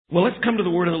Well, let's come to the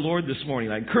word of the Lord this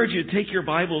morning. I encourage you to take your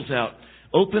Bibles out,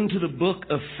 open to the book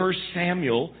of 1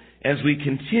 Samuel as we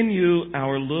continue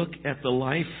our look at the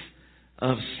life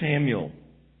of Samuel.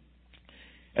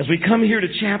 As we come here to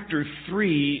chapter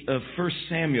 3 of 1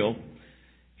 Samuel,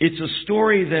 it's a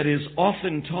story that is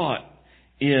often taught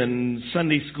in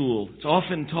Sunday school. It's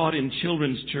often taught in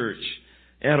children's church,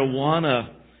 at Awana,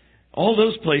 all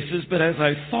those places. But as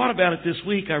I thought about it this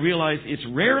week, I realized it's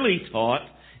rarely taught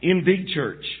in big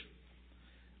church.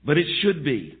 But it should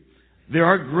be. There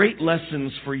are great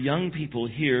lessons for young people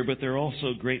here, but there are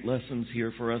also great lessons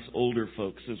here for us older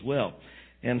folks as well.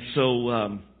 And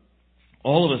so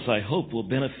all of us, I hope, will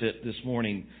benefit this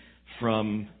morning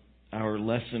from our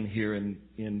lesson here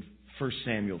in 1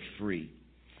 Samuel 3.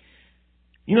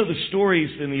 You know, the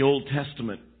stories in the Old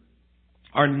Testament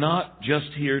are not just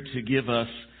here to give us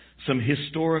some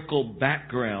historical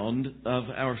background of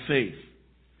our faith.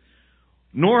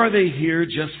 Nor are they here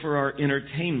just for our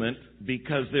entertainment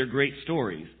because they're great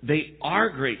stories. They are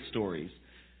great stories.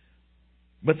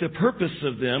 But the purpose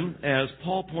of them, as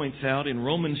Paul points out in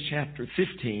Romans chapter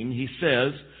 15, he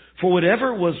says, "For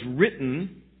whatever was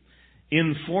written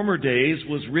in former days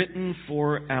was written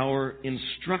for our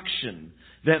instruction,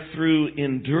 that through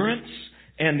endurance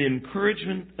and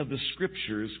encouragement of the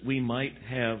Scriptures we might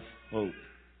have hope."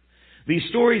 These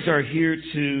stories are here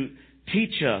to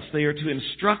teach us. They are to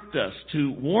instruct us,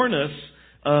 to warn us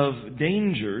of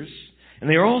dangers. And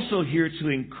they are also here to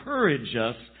encourage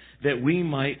us that we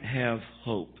might have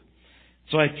hope.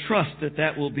 So I trust that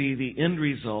that will be the end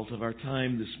result of our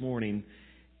time this morning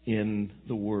in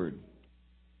the Word.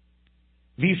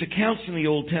 These accounts in the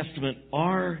Old Testament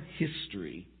are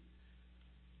history,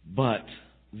 but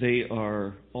they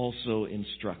are also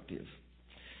instructive.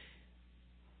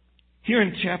 Here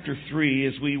in chapter 3,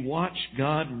 as we watch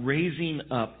God raising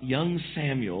up young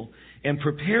Samuel and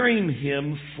preparing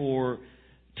him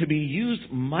to be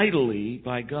used mightily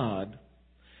by God,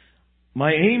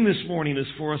 my aim this morning is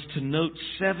for us to note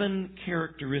 7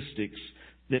 characteristics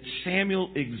that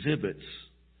Samuel exhibits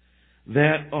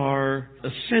that are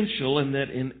essential and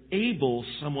that enable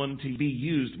someone to be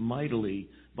used mightily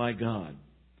by God.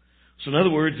 So in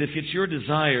other words, if it's your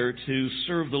desire to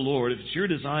serve the Lord, if it's your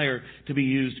desire to be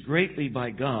used greatly by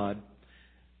God,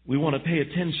 we want to pay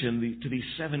attention to these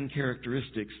 7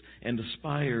 characteristics and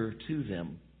aspire to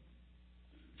them.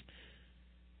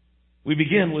 We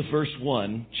begin with verse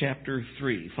 1, chapter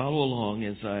 3. Follow along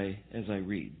as I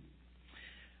read.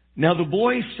 "Now the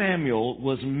boy Samuel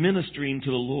was ministering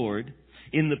to the Lord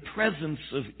in the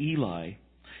presence of Eli,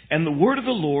 and the word of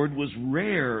the Lord was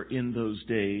rare in those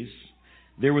days.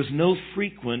 There was no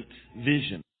frequent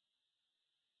vision."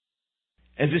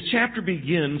 As this chapter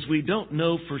begins, we don't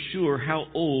know for sure how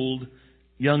old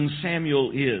young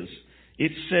Samuel is.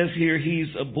 It says here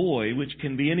he's a boy, which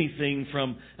can be anything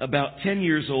from about 10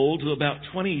 years old to about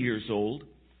 20 years old.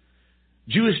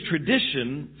 Jewish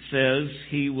tradition says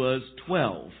he was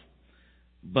 12,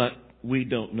 but we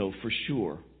don't know for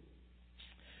sure.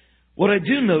 What I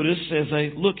do notice as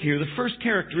I look here, the first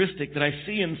characteristic that I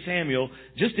see in Samuel,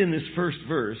 just in this first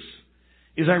verse,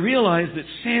 is I realize that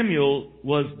Samuel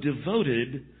was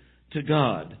devoted to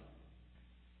God.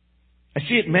 I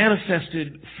see it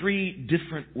manifested 3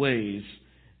 different ways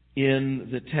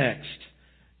in the text,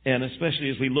 and especially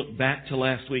as we look back to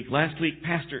last week. Last week,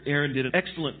 Pastor Aaron did an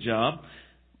excellent job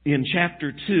in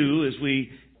chapter 2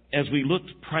 as we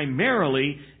looked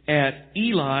primarily at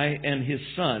Eli and his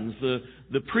sons,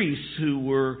 the priests who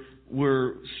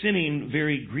were sinning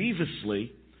very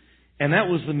grievously. And that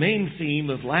was the main theme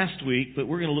of last week, but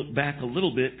we're going to look back a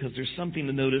little bit because there's something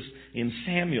to notice in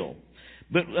Samuel.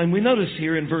 And we notice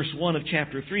here in verse 1 of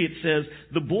chapter 3, it says,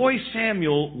 "The boy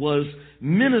Samuel was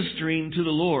ministering to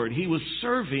the Lord." He was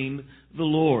serving the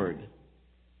Lord.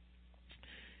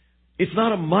 It's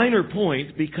not a minor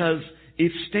point because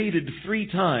it's stated 3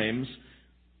 times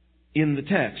in the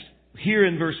text. Here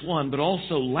in verse 1, but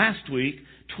also last week,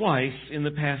 twice in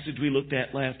the passage we looked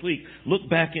at last week. Look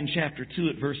back in chapter 2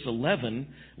 at verse 11,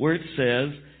 where it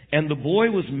says, "And the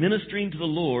boy was ministering to the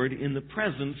Lord in the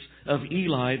presence of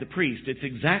Eli the priest." It's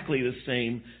exactly the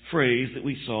same phrase that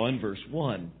we saw in verse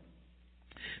 1.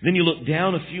 Then you look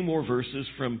down a few more verses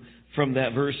from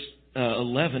that verse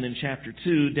 11 in chapter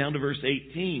 2 down to verse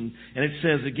 18. And it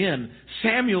says again,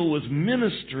 "Samuel was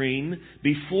ministering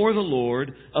before the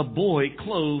Lord, a boy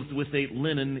clothed with a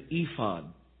linen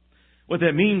ephod." What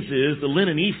that means is the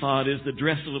linen ephod is the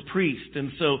dress of a priest.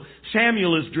 And so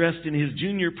Samuel is dressed in his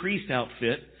junior priest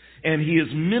outfit, and he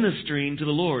is ministering to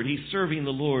the Lord. He's serving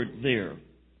the Lord there.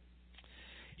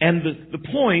 And the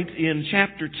point in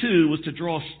chapter 2 was to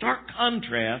draw a stark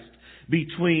contrast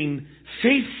between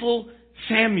faithful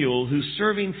Samuel, who's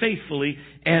serving faithfully,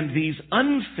 and these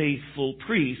unfaithful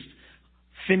priests,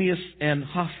 Phinehas and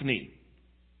Hophni.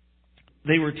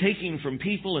 They were taking from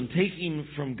people and taking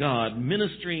from God,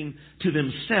 ministering to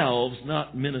themselves,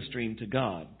 not ministering to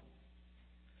God.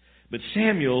 But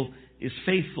Samuel is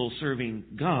faithful, serving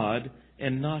God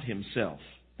and not himself.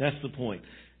 That's the point.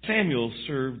 Samuel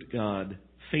served God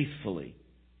faithfully.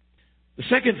 The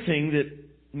second thing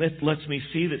that lets me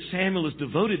see that Samuel is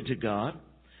devoted to God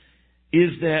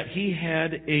is that he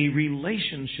had a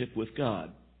relationship with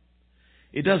God.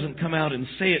 It doesn't come out and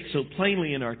say it so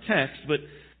plainly in our text, but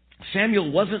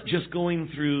Samuel wasn't just going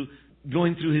through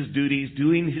his duties,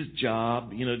 doing his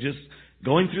job, just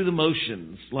going through the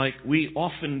motions like we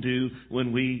often do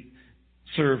when we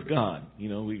serve God.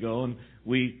 We go and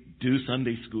we do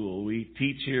Sunday school, we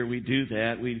teach here, we do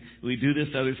that, we do this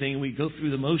other thing, we go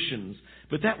through the motions.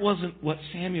 But that wasn't what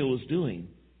Samuel was doing.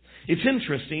 It's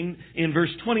interesting, in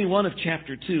verse 21 of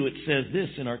chapter 2, it says this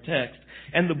in our text,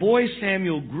 "And the boy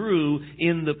Samuel grew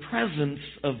in the presence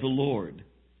of the Lord."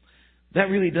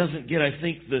 That really doesn't get, I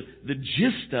think, the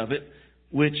gist of it,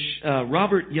 which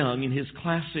Robert Young, in his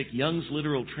classic Young's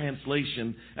Literal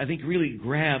Translation, I think really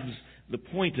grabs the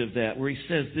point of that, where he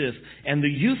says this, "And the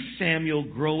youth Samuel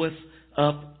groweth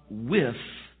up with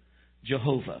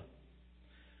Jehovah."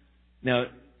 Now,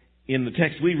 in the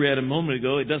text we read a moment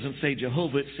ago, it doesn't say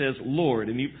Jehovah, it says Lord.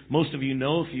 And most of you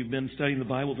know, if you've been studying the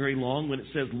Bible very long, when it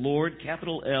says Lord,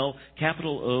 capital L,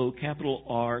 capital O, capital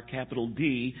R, capital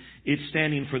D, it's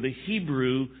standing for the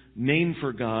Hebrew name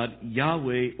for God,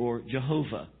 Yahweh or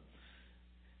Jehovah.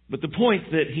 But the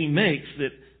point that he makes,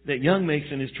 that Young makes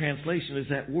in his translation, is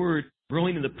that word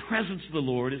growing in the presence of the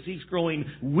Lord, as he's growing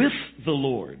with the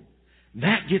Lord.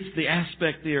 That gets the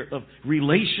aspect there of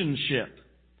relationship.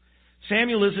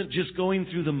 Samuel isn't just going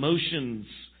through the motions,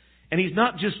 and he's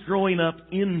not just growing up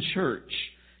in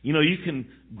church. You can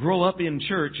grow up in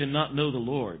church and not know the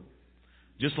Lord.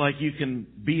 Just like you can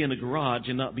be in a garage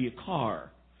and not be a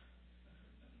car.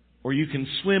 Or you can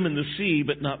swim in the sea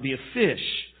but not be a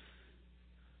fish.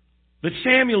 But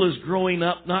Samuel is growing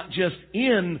up not just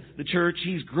in the church,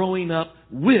 he's growing up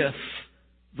with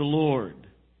the Lord.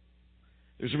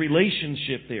 There's a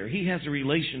relationship there. He has a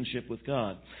relationship with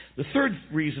God. The third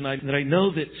reason that I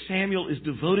know that Samuel is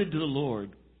devoted to the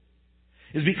Lord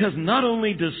is because not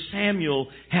only does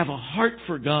Samuel have a heart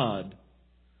for God,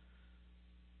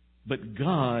 but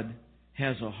God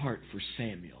has a heart for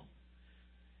Samuel.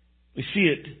 We see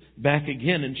it back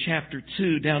again in chapter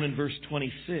 2, down in verse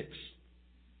 26.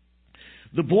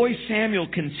 "The boy Samuel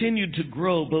continued to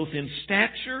grow both in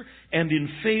stature and in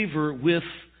favor with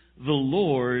the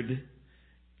Lord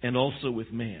and also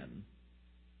with man."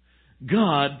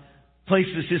 God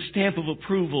places His stamp of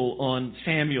approval on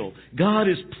Samuel. God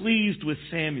is pleased with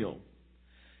Samuel.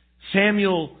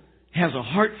 Samuel has a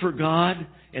heart for God,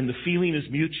 and the feeling is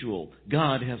mutual.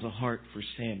 God has a heart for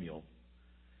Samuel.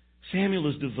 Samuel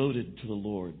is devoted to the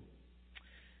Lord.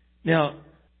 Now,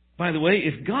 by the way,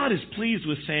 if God is pleased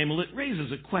with Samuel, it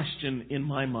raises a question in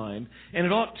my mind, and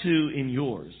it ought to in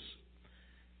yours.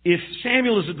 If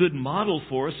Samuel is a good model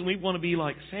for us and we want to be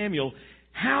like Samuel,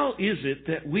 how is it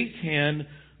that we can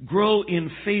grow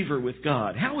in favor with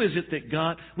God? How is it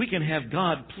that we can have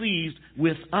God pleased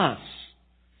with us?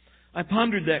 I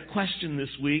pondered that question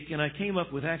this week, and I came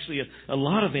up with actually a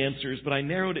lot of answers, but I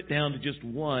narrowed it down to just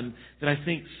one that I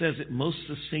think says it most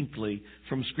succinctly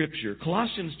from Scripture.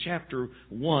 Colossians chapter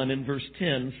 1 and verse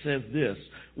 10 says this,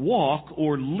 "Walk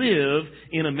or live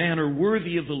in a manner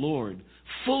worthy of the Lord,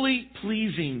 fully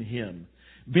pleasing Him,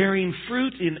 bearing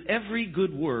fruit in every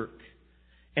good work,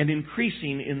 and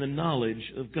increasing in the knowledge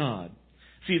of God."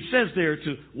 See, it says there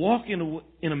to walk in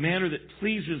a manner that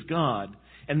pleases God,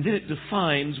 and then it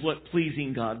defines what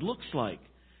pleasing God looks like.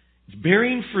 It's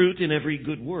bearing fruit in every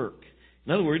good work.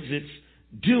 In other words, it's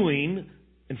doing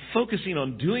and focusing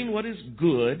on doing what is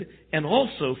good, and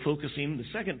also focusing, the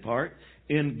second part,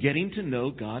 in getting to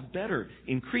know God better,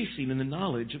 increasing in the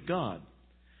knowledge of God.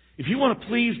 If you want to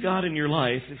please God in your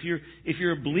life, if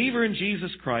you're a believer in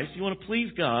Jesus Christ, you want to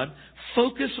please God,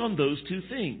 focus on those two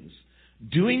things.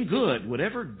 Doing good,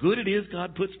 whatever good it is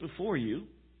God puts before you,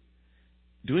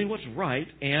 doing what's right,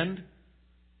 and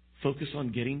focus on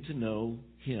getting to know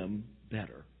Him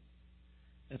better.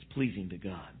 That's pleasing to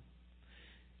God.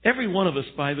 Every one of us,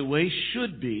 by the way,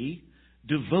 should be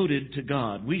devoted to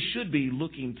God. We should be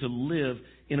looking to live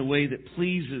in a way that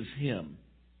pleases Him.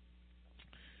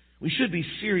 We should be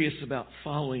serious about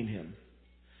following Him.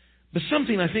 But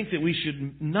something I think that we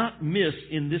should not miss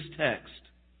in this text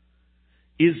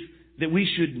is that we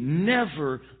should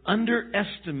never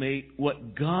underestimate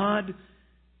what God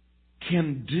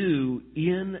can do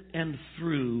in and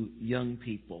through young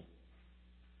people.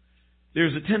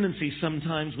 There's a tendency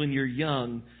sometimes when you're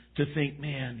young to think,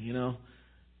 man,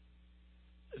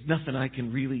 there's nothing I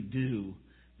can really do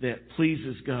that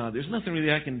pleases God. There's nothing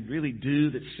really I can really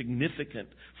do that's significant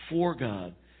for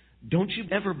God. Don't you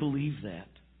ever believe that?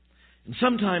 And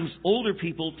sometimes older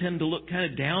people tend to look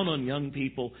kind of down on young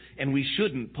people, and we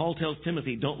shouldn't. Paul tells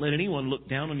Timothy, don't let anyone look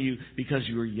down on you because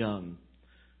you are young.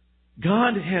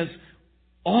 God has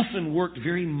often worked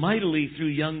very mightily through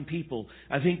young people.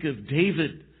 I think of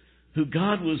David, who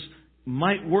God was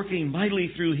working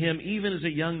mightily through him even as a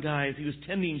young guy. As he was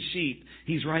tending sheep,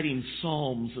 he's writing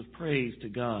psalms of praise to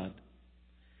God.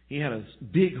 He had a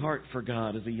big heart for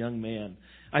God as a young man.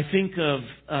 I think of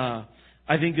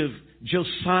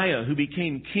Josiah, who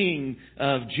became king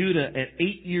of Judah at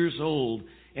 8 years old,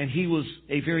 and he was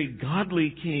a very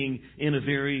godly king in a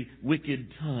very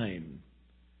wicked time.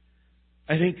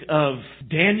 I think of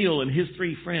Daniel and his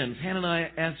 3 friends,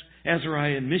 Hananiah,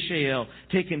 Azariah, and Mishael,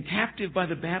 taken captive by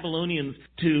the Babylonians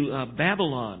to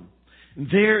Babylon.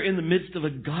 There in the midst of a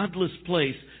godless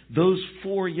place, those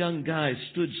 4 young guys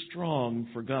stood strong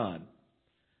for God.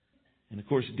 And of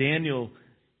course, Daniel,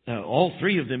 all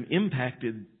 3 of them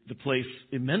impacted the place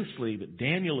immensely, but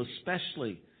Daniel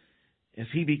especially, as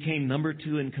he became number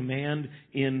 2 in command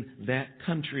in that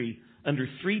country under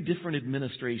 3 different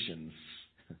administrations.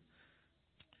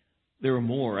 There were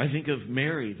more. I think of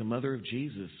Mary, the mother of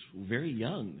Jesus, very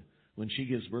young when she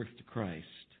gives birth to Christ.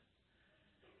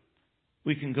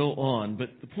 We can go on, but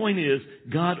the point is,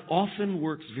 God often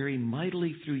works very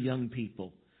mightily through young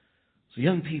people. So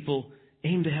young people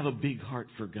aim to have a big heart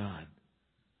for God.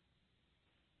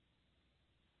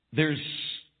 There's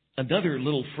another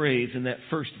little phrase in that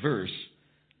first verse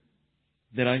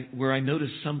where I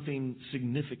noticed something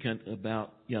significant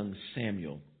about young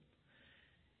Samuel.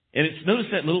 And notice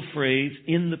that little phrase,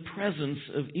 in the presence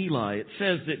of Eli. It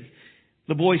says that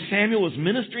the boy Samuel was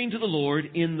ministering to the Lord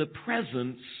in the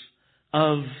presence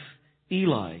of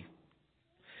Eli.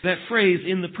 That phrase,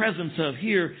 in the presence of,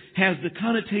 here has the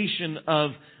connotation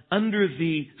of under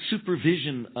the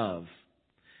supervision of,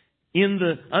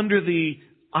 under the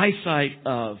eyesight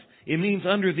of. It means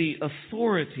under the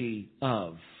authority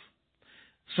of.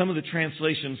 Some of the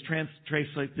translations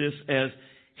translate this as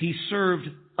he served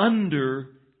under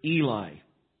Eli.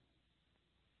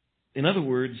 In other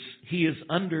words, he is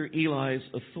under Eli's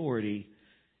authority,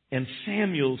 and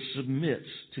Samuel submits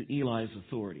to Eli's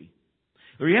authority.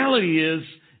 The reality is,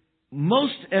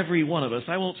 most every one of us,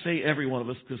 I won't say every one of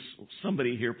us because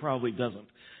somebody here probably doesn't,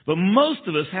 but most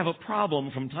of us have a problem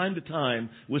from time to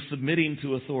time with submitting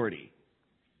to authority.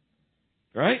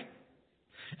 Right?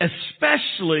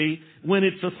 Especially when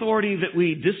it's authority that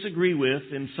we disagree with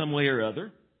in some way or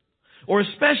other. Or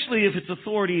especially if it's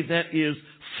authority that is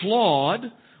flawed,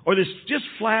 or that's just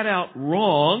flat out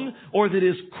wrong, or that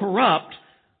is corrupt.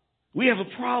 We have a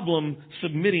problem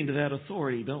submitting to that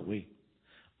authority, don't we?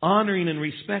 Honoring and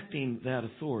respecting that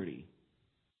authority.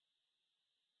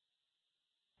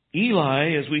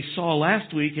 Eli, as we saw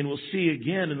last week, and we'll see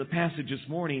again in the passage this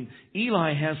morning,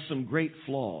 Eli has some great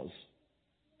flaws.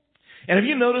 And have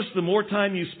you noticed the more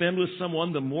time you spend with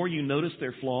someone, the more you notice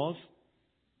their flaws?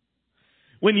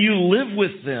 When you live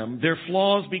with them, their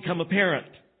flaws become apparent.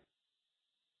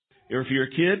 Or if you're a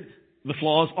kid, the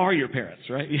flaws are your parents,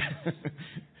 right?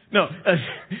 No,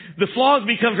 the flaws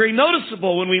become very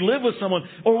noticeable when we live with someone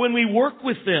or when we work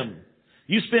with them.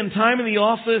 You spend time in the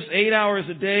office 8 hours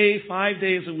a day, 5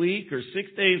 days a week, or 6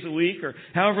 days a week, or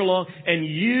however long, and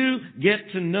you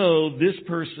get to know this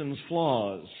person's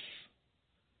flaws.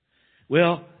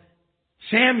 Well,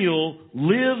 Samuel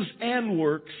lives and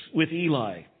works with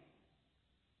Eli.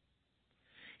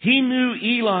 He knew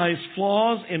Eli's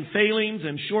flaws and failings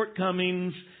and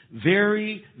shortcomings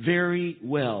very, very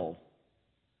well.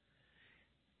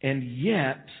 And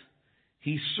yet,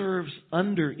 he serves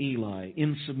under Eli,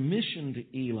 in submission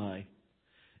to Eli.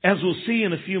 As we'll see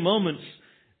in a few moments,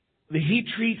 he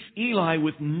treats Eli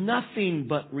with nothing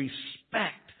but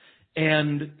respect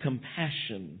and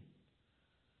compassion.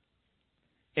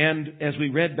 And as we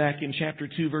read back in chapter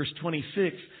 2, verse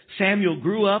 26, Samuel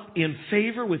grew up in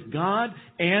favor with God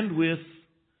and with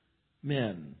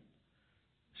men.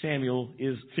 Samuel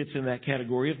fits in that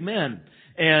category of men.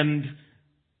 And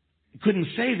couldn't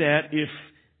say that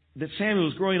Samuel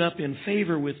was growing up in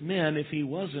favor with men if he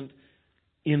wasn't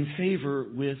in favor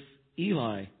with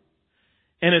Eli.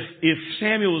 And if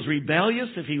Samuel was rebellious,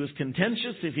 if he was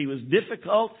contentious, if he was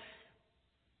difficult,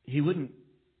 he wouldn't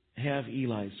have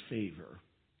Eli's favor.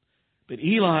 But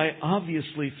Eli,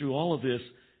 obviously, through all of this,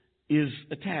 is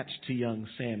attached to young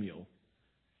Samuel.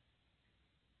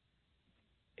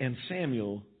 and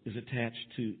Samuel is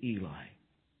attached to Eli.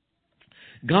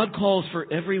 God calls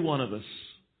for every one of us,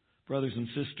 brothers and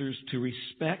sisters, to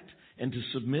respect and to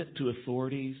submit to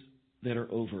authorities that are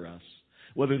over us.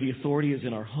 Whether the authority is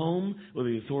in our home, whether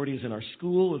the authority is in our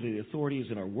school, whether the authority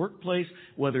is in our workplace,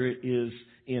 whether it is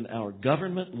in our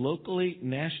government, locally,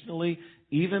 nationally,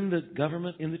 even the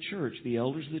government in the church, the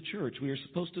elders of the church. We are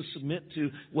supposed to submit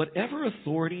to whatever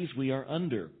authorities we are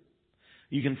under.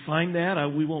 You can find that.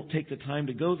 We won't take the time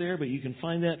to go there, but you can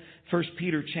find that 1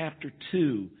 Peter chapter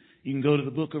 2. You can go to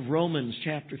the book of Romans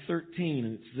chapter 13,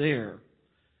 and it's there.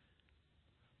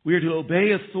 We are to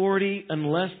obey authority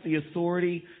unless the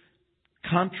authority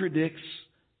contradicts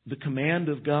the command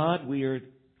of God. We are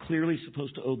clearly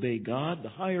supposed to obey God, the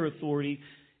higher authority,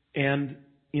 and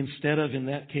instead of, in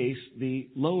that case, the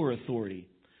lower authority.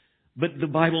 But the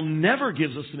Bible never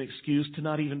gives us an excuse to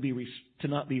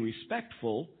not be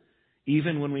respectful,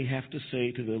 even when we have to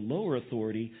say to the lower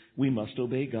authority, we must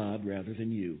obey God rather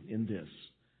than you in this.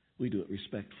 We do it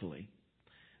respectfully.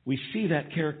 We see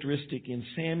that characteristic in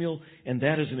Samuel, and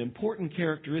that is an important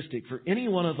characteristic for any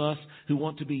one of us who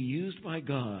want to be used by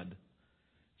God.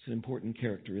 It's an important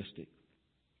characteristic.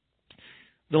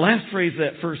 The last phrase of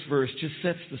that first verse just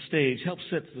helps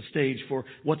set the stage for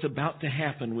what's about to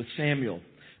happen with Samuel.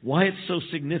 Why it's so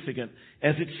significant.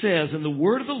 As it says, and the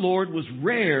word of the Lord was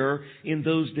rare in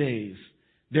those days.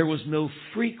 There was no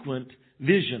frequent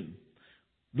vision.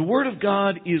 The word of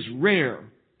God is rare.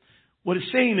 What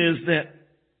it's saying is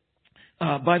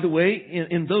that, by the way,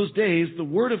 in those days, the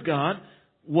Word of God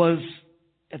was,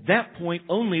 at that point,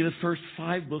 only the first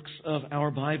 5 books of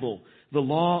our Bible. The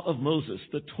Law of Moses,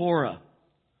 the Torah.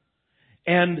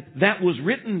 And that was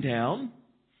written down,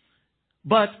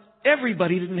 but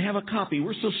everybody didn't have a copy.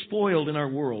 We're so spoiled in our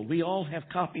world. We all have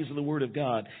copies of the Word of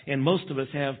God, and most of us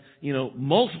have,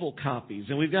 multiple copies.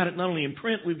 And we've got it not only in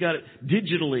print, we've got it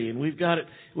digitally, and we've got it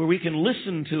where we can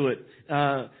listen to it,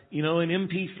 in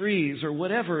MP3s or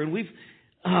whatever. And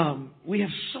we have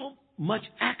so much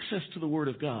access to the Word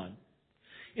of God.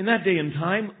 In that day and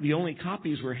time, the only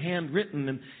copies were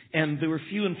handwritten, and they were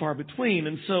few and far between.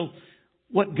 And so,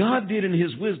 what God did in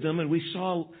His wisdom, and we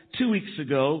saw 2 weeks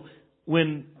ago,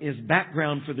 when is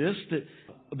background for this, that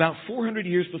about 400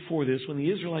 years before this, when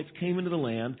the Israelites came into the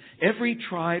land, every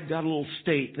tribe got a little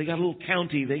state, they got a little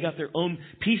county, they got their own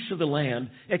piece of the land,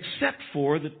 except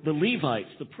for the Levites,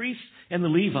 the priests and the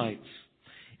Levites.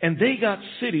 And they got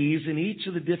cities in each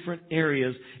of the different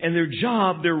areas, and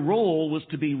their role was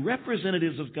to be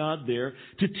representatives of God there,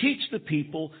 to teach the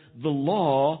people the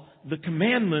law, the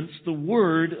commandments, the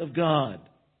Word of God.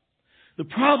 The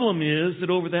problem is that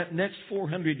over that next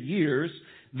 400 years,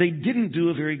 they didn't do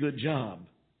a very good job.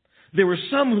 There were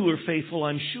some who were faithful,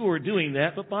 I'm sure, doing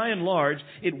that, but by and large,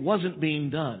 it wasn't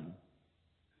being done.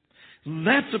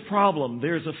 That's a problem.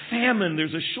 There's a famine,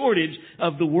 there's a shortage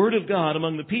of the Word of God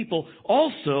among the people.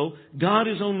 Also, God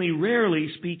is only rarely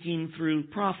speaking through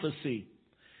prophecy.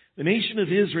 The nation of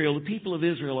Israel, the people of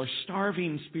Israel, are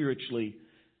starving spiritually,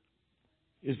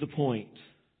 is the point.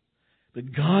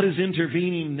 But God is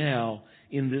intervening now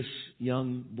in this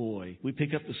young boy. We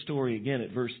pick up the story again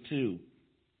at verse 2.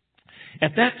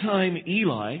 At that time,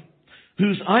 Eli,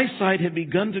 whose eyesight had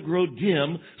begun to grow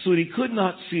dim so that he could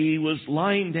not see, was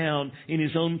lying down in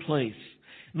his own place.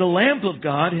 The lamp of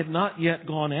God had not yet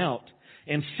gone out,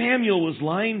 and Samuel was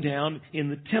lying down in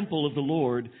the temple of the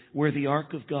Lord where the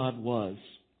ark of God was.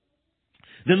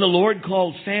 Then the Lord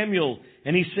called Samuel,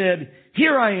 and he said,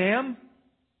 "Here I am."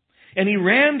 And he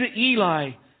ran to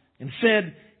Eli and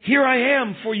said, "Here I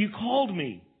am, for you called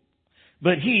me."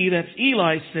 But he, that's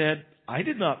Eli, said, "I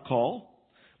did not call.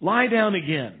 Lie down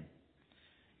again."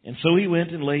 And so he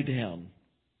went and lay down.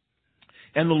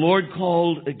 And the Lord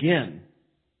called again,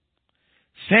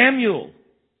 "Samuel."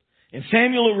 And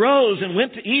Samuel arose and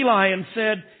went to Eli and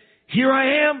said, "Here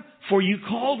I am, for you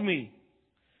called me."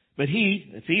 But he,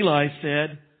 that's Eli,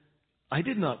 said, "I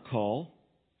did not call,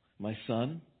 my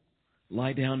son.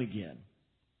 Lie down again."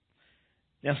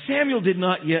 Now Samuel did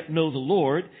not yet know the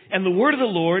Lord, and the word of the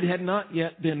Lord had not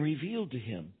yet been revealed to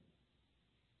him.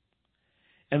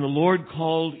 And the Lord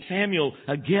called Samuel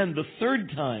again the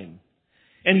third time.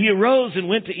 And he arose and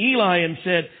went to Eli and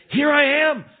said, "Here I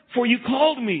am, for you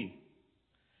called me."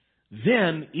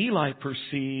 Then Eli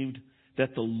perceived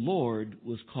that the Lord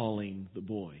was calling the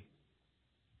boy.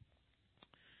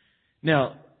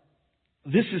 Now,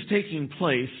 this is taking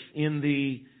place in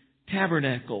the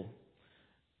tabernacle.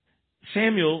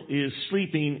 Samuel is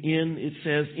sleeping it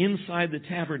says, inside the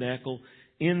tabernacle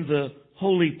in the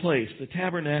holy place. The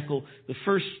tabernacle, the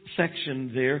first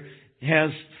section there, has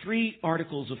 3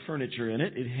 articles of furniture in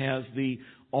it. It has the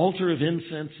altar of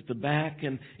incense at the back,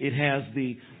 and it has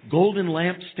the golden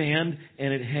lampstand,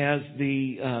 and it has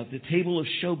the table of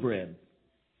showbread.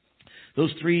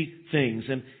 Those three things.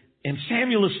 And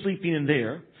Samuel is sleeping in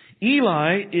there.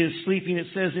 Eli is sleeping, it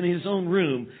says, in his own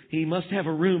room. He must have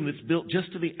a room that's built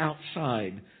just to the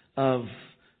outside of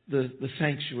the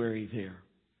sanctuary there.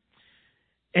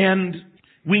 And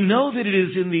we know that it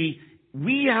is in the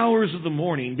wee hours of the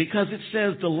morning because it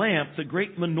says the lamp, the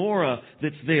great menorah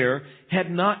that's there,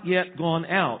 had not yet gone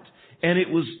out. And it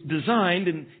was designed,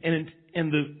 and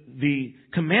the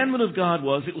commandment of God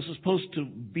was it was supposed to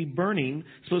be burning,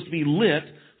 supposed to be lit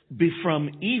from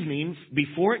evening,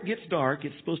 before it gets dark.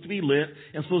 It's supposed to be lit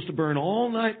and supposed to burn all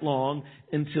night long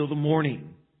until the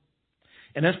morning.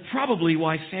 And that's probably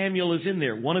why Samuel is in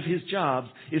there. One of his jobs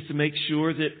is to make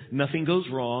sure that nothing goes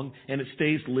wrong and it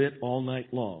stays lit all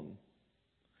night long.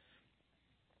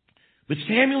 But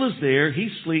Samuel is there,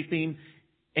 he's sleeping,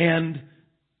 and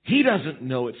he doesn't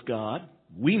know it's God.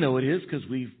 We know it is because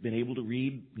we've been able to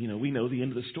read, we know the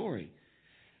end of the story.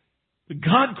 But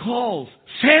God calls,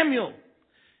 Samuel!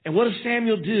 And what does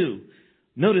Samuel do?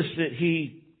 Notice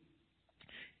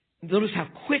how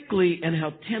quickly and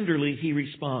how tenderly he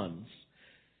responds.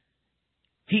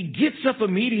 He gets up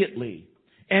immediately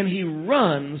and he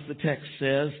runs, the text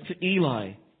says, to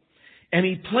Eli. And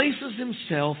he places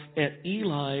himself at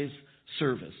Eli's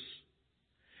service.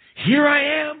 Here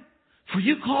I am, for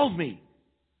you called me.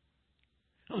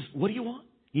 What do you want?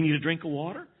 You need a drink of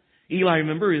water? Eli,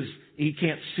 remember, he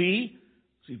can't see.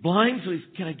 So he's blind, so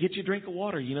can I get you a drink of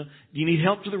water? Do you need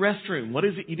help to the restroom? What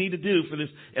is it you need to do for this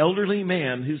elderly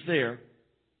man who's there?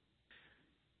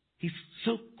 He's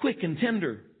so quick and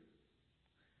tender.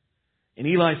 And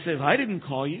Eli says, I didn't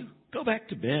call you. Go back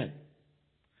to bed.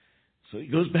 So he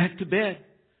goes back to bed.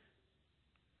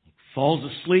 He falls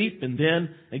asleep, and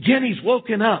then again he's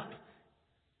woken up.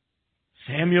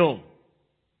 Samuel.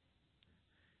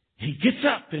 He gets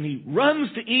up and he runs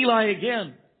to Eli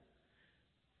again.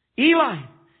 Eli,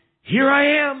 here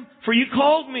I am, for you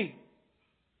called me.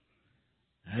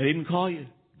 I didn't call you.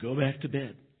 Go back to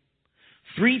bed.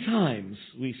 3 times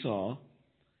we saw,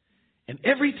 and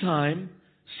every time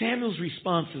Samuel's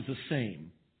response is the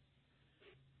same.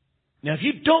 Now, if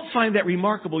you don't find that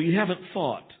remarkable, you haven't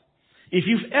thought. If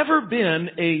you've ever been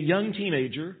a young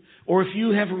teenager, or if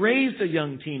you have raised a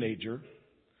young teenager,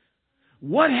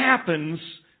 what happens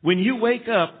when you wake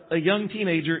up a young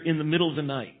teenager in the middle of the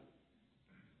night?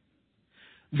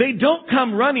 They don't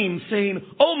come running saying,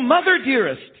 oh, mother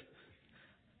dearest,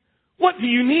 what do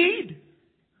you need?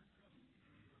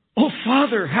 Oh,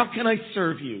 Father, how can I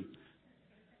serve you?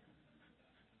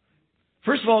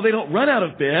 First of all, they don't run out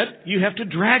of bed. You have to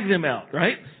drag them out,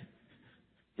 right?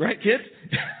 Right, kids?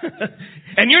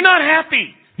 And you're not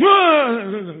happy.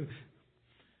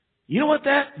 You know what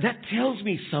that tells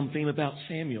me something about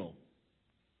Samuel.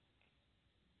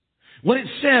 What it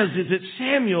says is that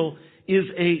Samuel is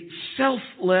a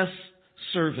selfless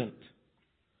servant.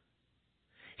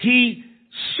 He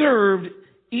served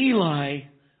Eli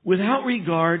without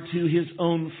regard to his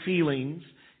own feelings,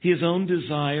 his own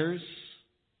desires.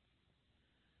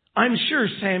 I'm sure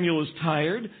Samuel was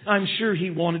tired. I'm sure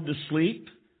he wanted to sleep.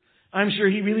 I'm sure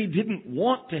he really didn't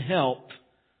want to help.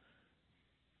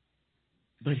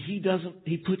 But he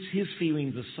puts his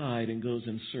feelings aside and goes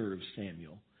and serves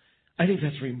Samuel. I think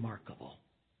that's remarkable.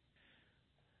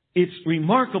 It's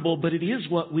remarkable, but it is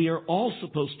what we are all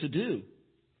supposed to do.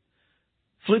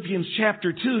 Philippians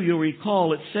chapter 2, you'll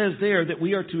recall, it says there that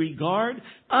we are to regard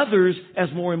others as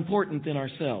more important than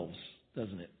ourselves,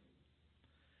 doesn't it?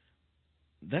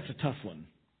 That's a tough one.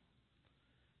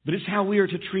 But it's how we are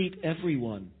to treat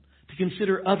everyone, to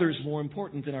consider others more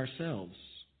important than ourselves.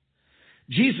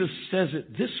 Jesus says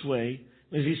it this way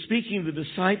as he's speaking to the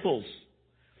disciples.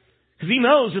 Because he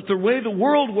knows that the way the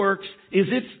world works is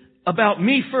it's about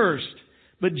me first.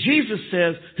 But Jesus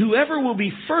says, whoever will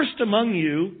be first among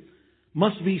you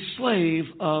must be slave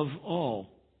of all.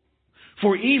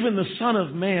 For even the Son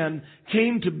of Man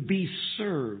came to be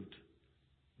served.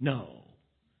 No.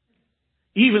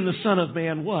 Even the Son of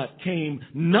Man what? Came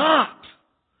not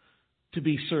to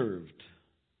be served,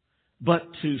 but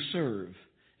to serve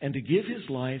and to give his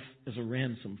life as a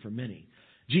ransom for many.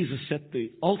 Jesus set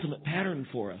the ultimate pattern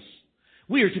for us.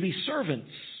 We are to be servants.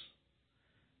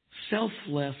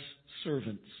 Selfless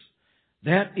servants.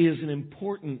 That is an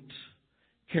important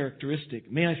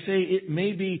characteristic. May I say, it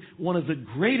may be one of the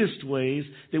greatest ways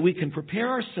that we can prepare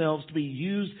ourselves to be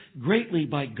used greatly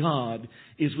by God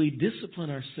is we discipline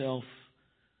ourselves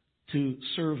to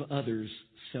serve others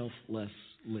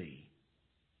selflessly.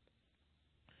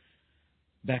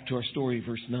 Back to our story,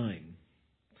 verse 9.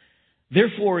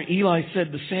 Therefore Eli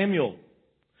said to Samuel,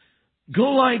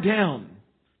 Go lie down.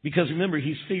 Because remember,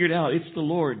 he's figured out it's the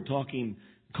Lord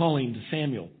calling to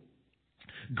Samuel.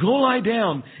 Go lie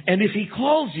down, and if he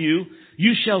calls you,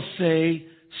 you shall say,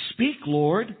 Speak,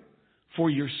 Lord, for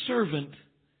your servant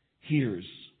hears.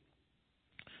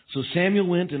 So Samuel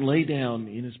went and lay down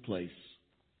in his place.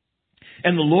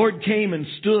 And the Lord came and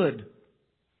stood,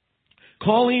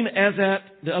 calling as at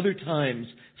the other times,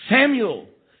 Samuel,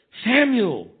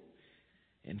 Samuel.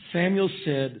 And Samuel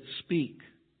said, Speak,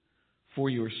 for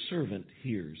your servant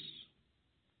hears.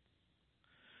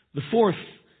 The fourth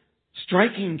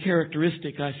striking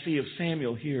characteristic I see of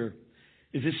Samuel here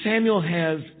is that Samuel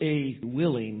has a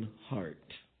willing heart.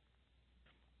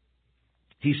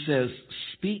 He says,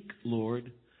 Speak,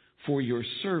 Lord, for your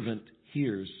servant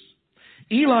hears.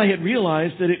 Eli had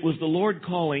realized that it was the Lord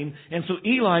calling, and so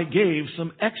Eli gave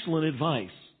some excellent advice.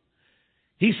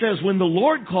 He says, when the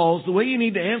Lord calls, the way you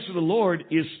need to answer the Lord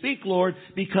is, Speak, Lord,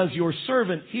 because your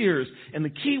servant hears. And the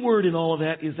key word in all of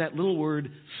that is that little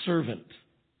word, servant.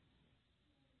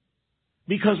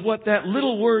 Because what that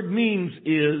little word means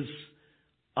is,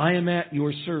 I am at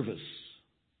your service.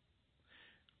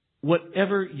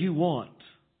 Whatever you want,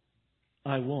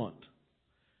 I want.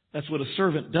 That's what a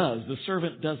servant does. The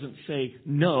servant doesn't say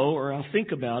no or I'll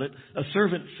think about it. A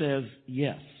servant says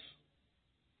yes.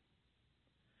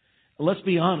 Let's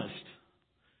be honest.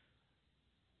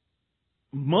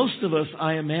 Most of us,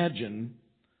 I imagine,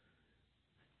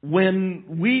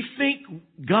 when we think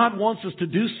God wants us to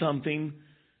do something,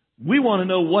 we want to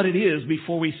know what it is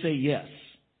before we say yes.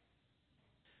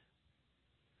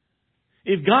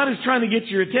 If God is trying to get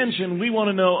your attention, we want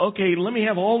to know, okay, let me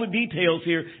have all the details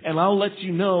here, and I'll let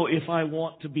you know if I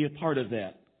want to be a part of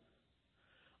that.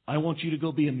 I want you to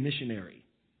go be a missionary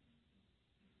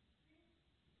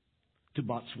to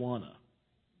Botswana.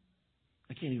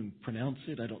 I can't even pronounce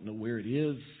it. I don't know where it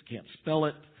is. Can't spell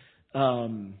it. How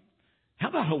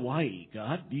about Hawaii,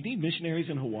 God? Do you need missionaries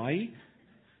in Hawaii?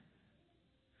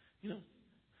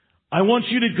 I want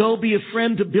you to go be a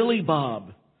friend to Billy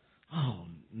Bob. Oh,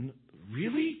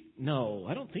 really? No,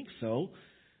 I don't think so.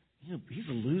 He's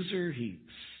a loser. He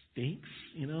stinks,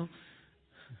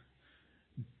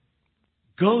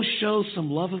 Go show some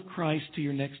love of Christ to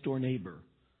your next door neighbor.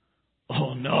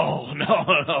 Oh, no.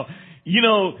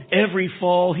 Every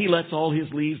fall he lets all his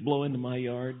leaves blow into my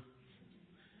yard.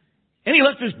 And he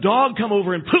lets this dog come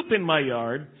over and poop in my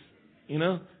yard,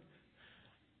 No.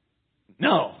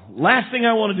 Last thing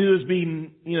I want to do is be,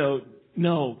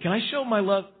 no. Can I show my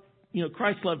love,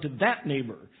 Christ's love to that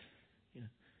neighbor?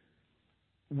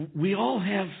 We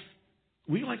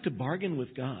like to bargain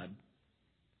with God.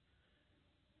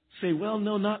 Say, well,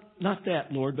 no, not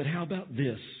that, Lord, but how about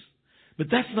this? But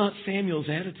that's not Samuel's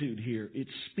attitude here. It's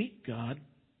speak, God.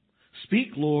 Speak,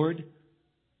 Lord.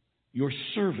 Your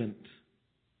servant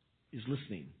is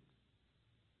listening.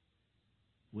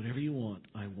 Whatever you want,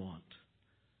 I want.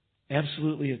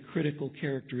 Absolutely a critical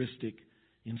characteristic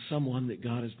in someone that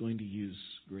God is going to use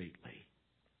greatly.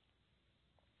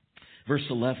 Verse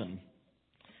 11.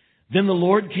 Then the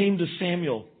Lord came to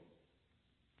Samuel.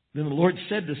 Then the Lord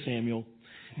said to Samuel,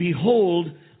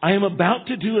 Behold, I am about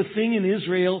to do a thing in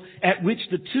Israel at which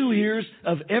the two ears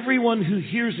of everyone who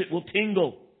hears it will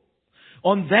tingle.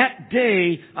 On that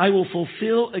day I will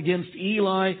fulfill against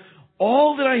Eli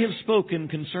all that I have spoken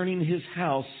concerning his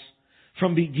house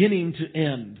from beginning to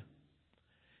end.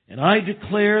 And I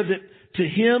declare that to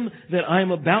him that I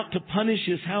am about to punish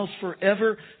his house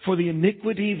forever for the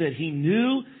iniquity that he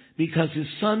knew, because his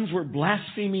sons were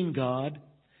blaspheming God,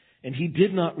 and he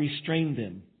did not restrain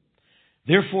them.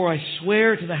 Therefore I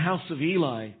swear to the house of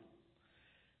Eli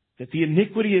that the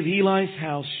iniquity of Eli's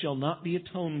house shall not be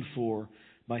atoned for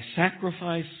by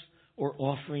sacrifice or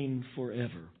offering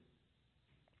forever.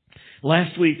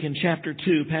 Last week in chapter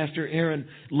 2, Pastor Aaron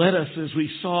led us as we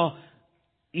saw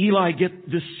Eli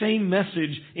get the same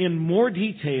message in more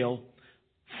detail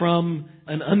from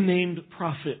an unnamed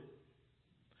prophet.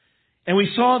 And we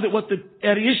saw that what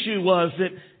at issue was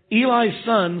that Eli's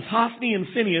sons, Hophni and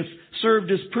Phinehas,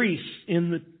 served as priests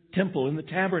in the temple, in the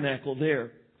tabernacle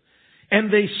there.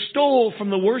 And they stole from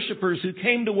the worshipers who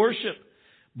came to worship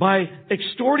by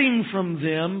extorting from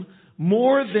them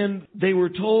more than they were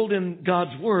told in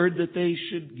God's word that they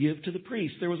should give to the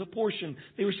priests. There was a portion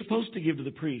they were supposed to give to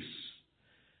the priests.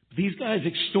 These guys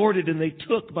extorted and they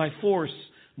took by force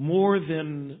more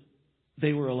than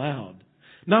they were allowed.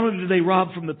 Not only did they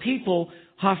rob from the people,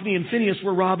 Hophni and Phinehas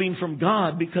were robbing from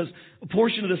God, because a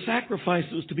portion of the sacrifice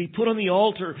was to be put on the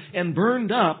altar and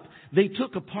burned up. They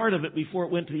took a part of it before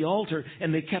it went to the altar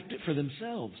and they kept it for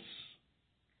themselves.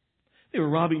 They were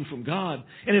robbing from God.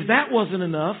 And if that wasn't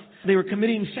enough, they were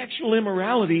committing sexual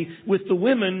immorality with the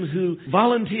women who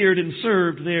volunteered and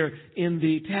served there in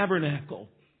the tabernacle.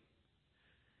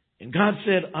 And God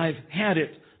said, I've had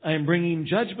it. I am bringing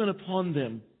judgment upon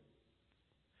them.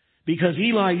 Because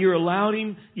Eli, you're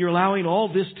allowing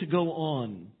all this to go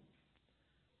on.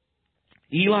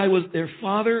 Eli was their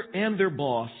father and their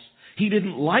boss. He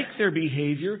didn't like their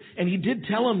behavior, and he did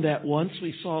tell them that once,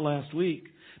 we saw last week.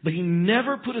 But he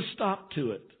never put a stop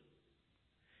to it.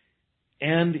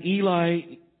 And Eli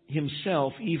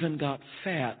himself even got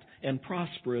fat and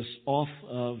prosperous off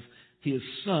of his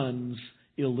son's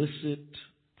illicit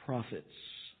profits.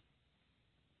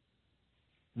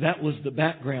 That was the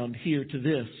background here to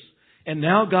this. And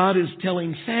now God is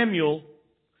telling Samuel,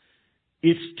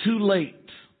 it's too late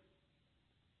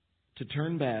to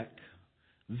turn back.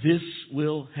 This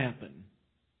will happen.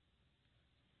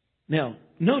 Now,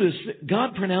 notice that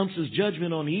God pronounces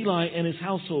judgment on Eli and his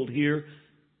household here,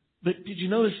 but did you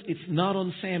notice it's not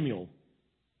on Samuel?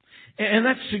 And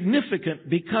that's significant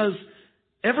because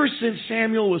ever since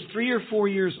Samuel was 3 or 4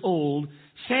 years old,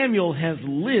 Samuel has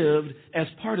lived as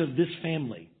part of this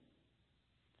family.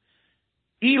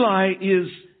 Eli is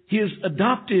his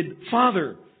adopted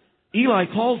father. Eli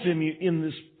calls him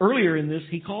earlier in this,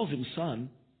 he calls him son.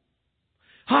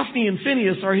 Hophni and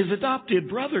Phinehas are his adopted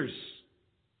brothers.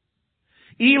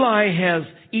 Eli has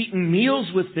eaten meals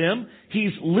with them.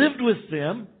 He's lived with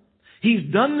them.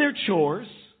 He's done their chores.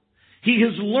 He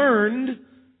has learned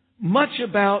much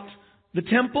about the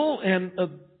temple and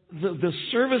the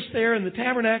service there in the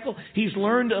tabernacle. He's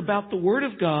learned about the Word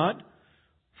of God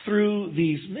through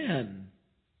these men.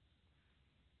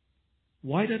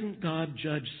 Why doesn't God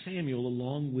judge Samuel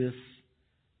along with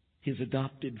his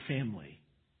adopted family?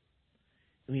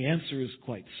 And the answer is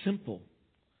quite simple.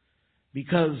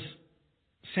 Because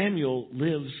Samuel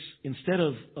lives, instead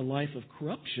of a life of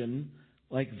corruption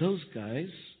like those guys,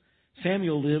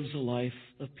 Samuel lives a life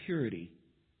of purity.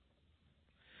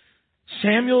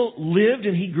 Samuel lived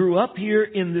and he grew up here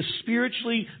in this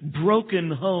spiritually broken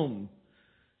home.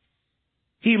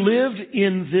 He lived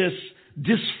in this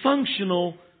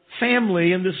dysfunctional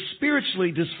family, in this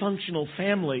spiritually dysfunctional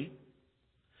family.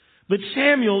 But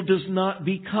Samuel does not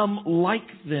become like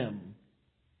them.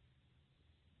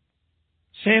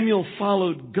 Samuel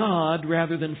followed God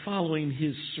rather than following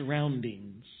his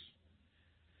surroundings.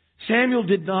 Samuel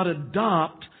did not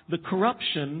adopt the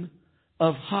corruption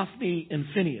of Hophni and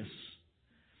Phinehas.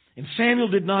 And Samuel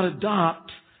did not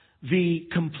adopt the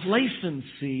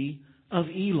complacency of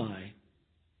Eli.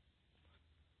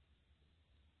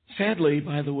 Sadly,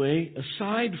 by the way,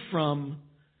 aside from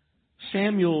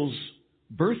Samuel's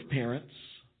birth parents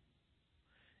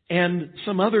and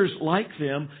some others like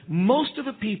them, most of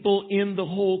the people in the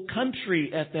whole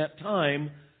country at that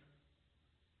time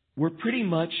were pretty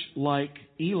much like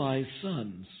Eli's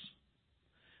sons.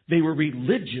 They were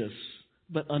religious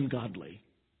but ungodly.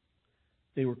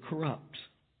 They were corrupt.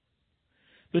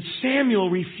 But Samuel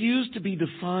refused to be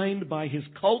defined by his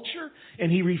culture, and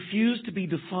he refused to be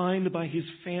defined by his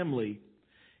family.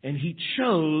 And he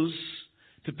chose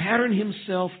to pattern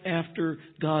himself after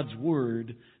God's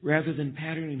Word rather than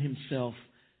patterning himself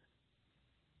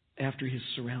after his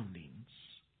surroundings.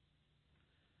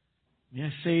 May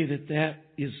I say that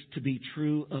is to be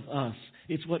true of us.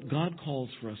 It's what God calls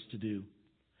for us to do.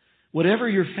 Whatever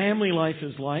your family life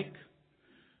is like,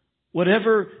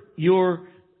 whatever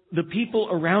the people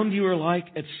around you are like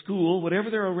at school, whatever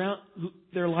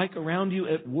they're like around you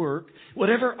at work,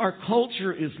 whatever our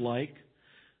culture is like,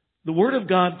 the Word of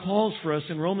God calls for us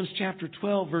in Romans chapter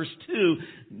 12, verse 2,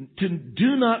 to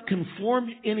do not conform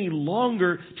any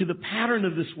longer to the pattern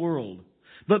of this world,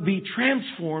 but be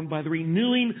transformed by the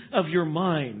renewing of your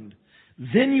mind.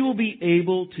 Then you will be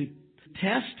able to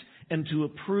test and to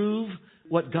approve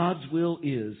what God's will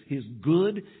is, His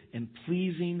good and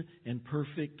pleasing and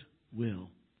perfect will.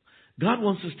 God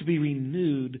wants us to be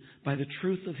renewed by the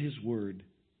truth of His Word.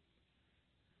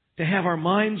 To have our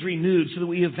minds renewed so that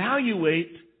we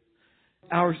evaluate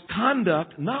our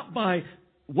conduct not by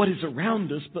what is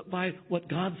around us, but by what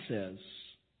God says.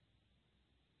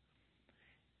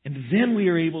 And then we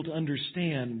are able to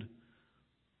understand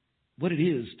what it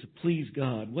is to please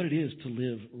God, what it is to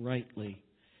live rightly.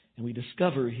 And we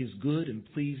discover His good and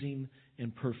pleasing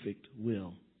and perfect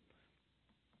will.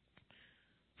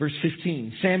 Verse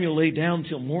 15, Samuel lay down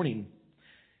till morning,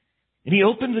 and he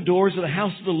opened the doors of the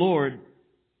house of the Lord.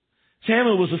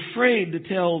 Samuel was afraid to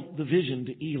tell the vision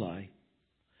to Eli.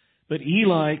 But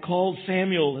Eli called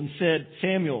Samuel and said,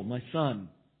 Samuel, my son.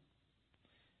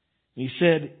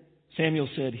 Samuel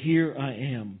said, here I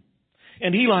am.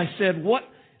 And Eli said, what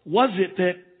was it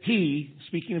that He,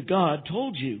 speaking of God,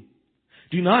 told you.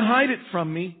 Do not hide it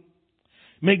from me.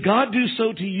 May God do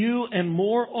so to you and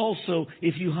more also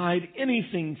if you hide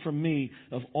anything from me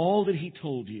of all that He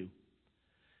told you.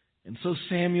 And so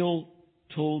Samuel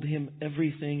told him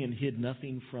everything and hid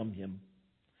nothing from him.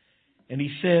 And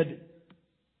he said,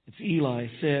 it's Eli,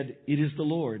 said, it is the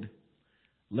Lord.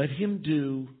 Let Him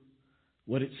do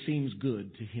what it seems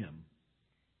good to Him.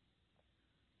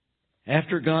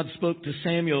 After God spoke to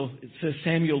Samuel, it says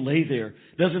Samuel lay there.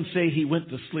 It doesn't say he went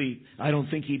to sleep. I don't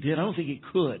think he did. I don't think he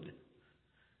could.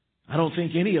 I don't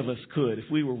think any of us could. If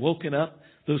we were woken up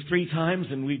those 3 times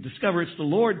and we discover it's the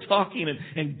Lord talking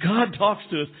and God talks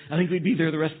to us, I think we'd be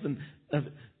there the rest of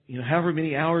however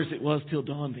many hours it was till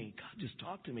dawn thinking, God, just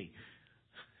talk to me.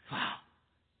 Wow.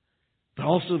 But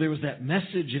also there was that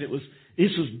message, and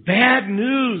this was bad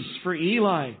news for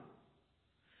Eli.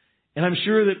 And I'm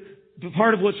sure that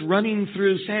part of what's running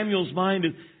through Samuel's mind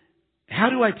is, how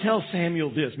do I tell Samuel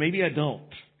this? Maybe I don't.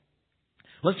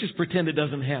 Let's just pretend it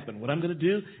doesn't happen. What I'm going to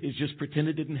do is just pretend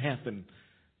it didn't happen.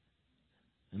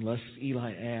 Unless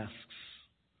Eli asks.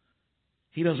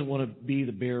 He doesn't want to be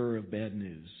the bearer of bad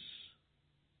news.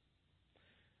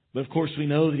 But of course we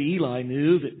know that Eli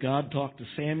knew that God talked to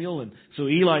Samuel. And so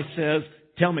Eli says,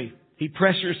 tell me. He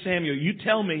pressures Samuel. You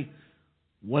tell me,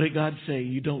 what did God say?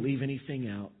 You don't leave anything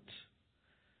out.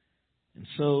 And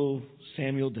so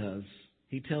Samuel does.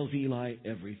 He tells Eli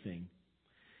everything.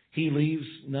 He leaves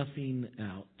nothing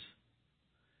out.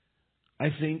 I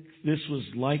think this was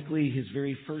likely his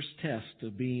very first test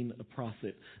of being a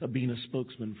prophet, of being a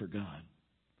spokesman for God.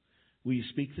 Will you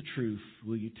speak the truth?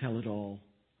 Will you tell it all?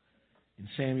 And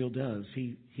Samuel does.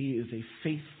 He is a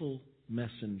faithful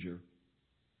messenger.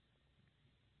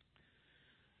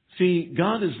 See,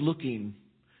 God is looking.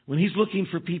 When He's looking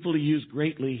for people to use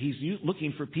greatly, He's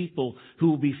looking for people who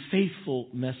will be faithful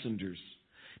messengers.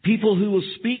 People who will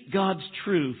speak God's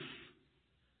truth,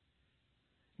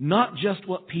 not just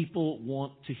what people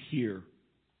want to hear.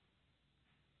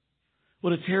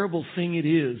 What a terrible thing it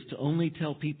is to only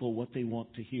tell people what they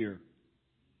want to hear,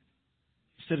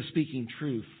 instead of speaking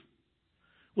truth.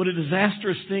 What a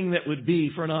disastrous thing that would be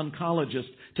for an oncologist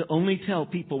to only tell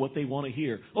people what they want to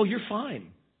hear. Oh, you're fine.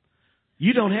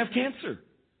 You don't have cancer.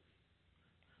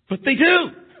 But they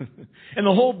do. And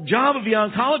the whole job of the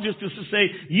oncologist is to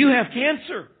say, you have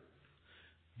cancer.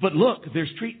 But look,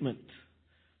 there's treatment.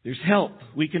 There's help.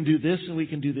 We can do this and we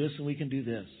can do this and we can do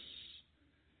this.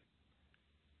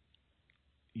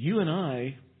 You and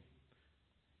I,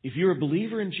 if you're a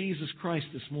believer in Jesus Christ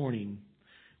this morning,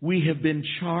 we have been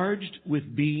charged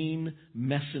with being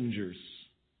messengers.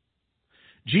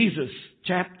 Jesus,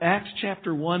 Acts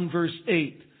chapter 1 verse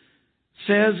 8,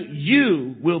 says,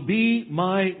 you will be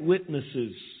my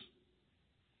witnesses.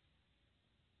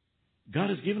 God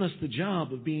has given us the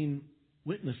job of being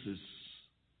witnesses.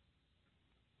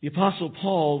 The Apostle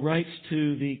Paul writes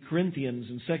to the Corinthians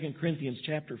in 2 Corinthians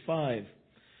chapter 5.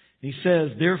 He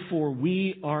says, therefore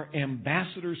we are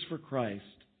ambassadors for Christ,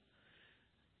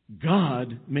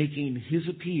 God making His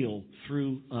appeal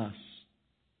through us.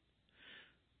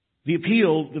 The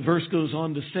appeal, the verse goes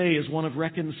on to say, is one of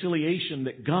reconciliation,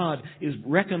 that God is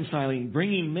reconciling,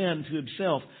 bringing men to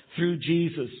Himself through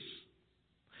Jesus.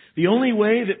 The only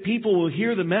way that people will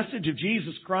hear the message of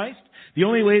Jesus Christ, the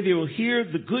only way they will hear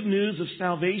the good news of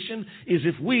salvation, is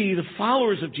if we, the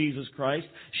followers of Jesus Christ,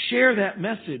 share that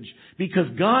message, because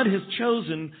God has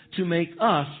chosen to make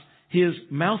us His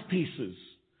mouthpieces,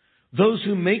 those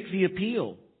who make the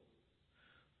appeal.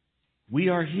 We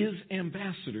are His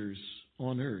ambassadors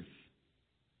on earth.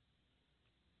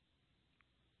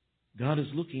 God is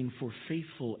looking for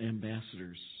faithful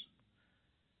ambassadors.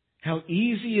 How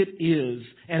easy it is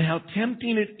and how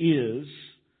tempting it is,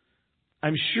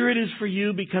 I'm sure it is for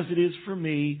you because it is for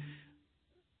me,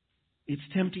 it's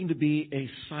tempting to be a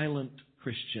silent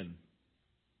Christian,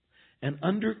 an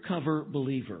undercover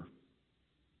believer.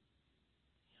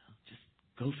 Just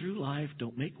go through life,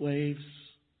 don't make waves,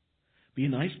 be a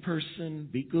nice person,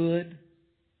 be good.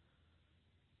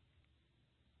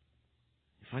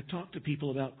 If I talk to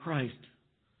people about Christ,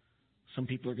 some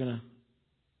people are going to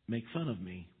make fun of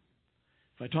me.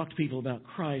 If I talk to people about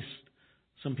Christ,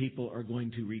 some people are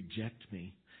going to reject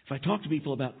me. If I talk to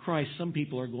people about Christ, some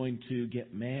people are going to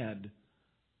get mad.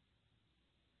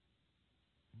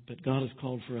 But God has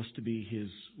called for us to be His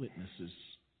witnesses.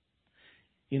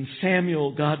 In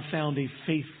Samuel, God found a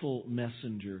faithful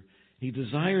messenger. He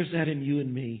desires that in you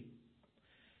and me.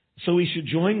 So we should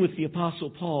join with the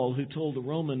Apostle Paul, who told the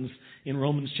Romans in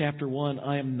Romans chapter 1,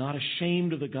 I am not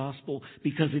ashamed of the gospel,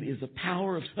 because it is the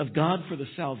power of God for the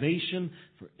salvation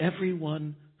for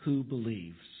everyone who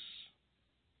believes.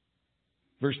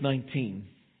 Verse 19.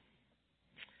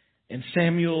 And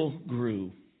Samuel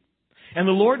grew. And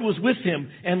the Lord was with him,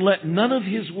 and let none of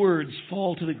his words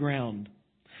fall to the ground.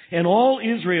 And all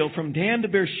Israel from Dan to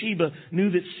Beersheba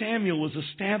knew that Samuel was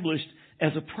established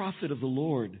as a prophet of the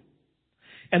Lord.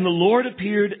 And the Lord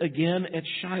appeared again at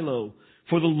Shiloh,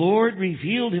 for the Lord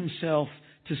revealed himself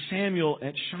to Samuel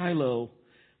at Shiloh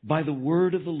by the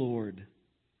word of the Lord.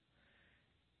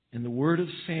 And the word of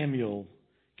Samuel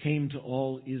came to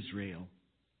all Israel.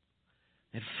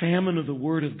 That famine of the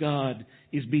word of God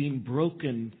is being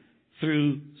broken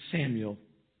through Samuel.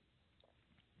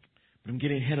 But I'm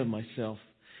getting ahead of myself.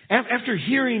 After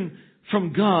hearing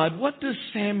from God, what does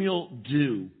Samuel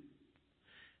do?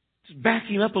 Just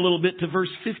backing up a little bit to verse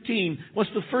 15. What's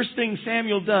the first thing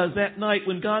Samuel does that night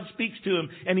when God speaks to him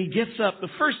and he gets up? The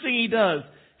first thing he does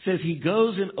says he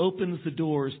goes and opens the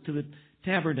doors to the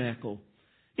tabernacle.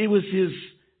 It was his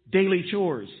daily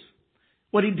chores.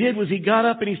 What he did was he got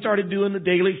up and he started doing the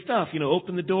daily stuff.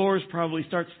 Open the doors, probably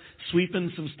starts sweeping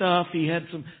some stuff. He had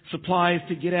some supplies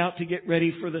to get out to get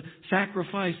ready for the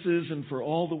sacrifices and for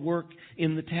all the work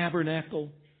in the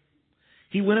tabernacle.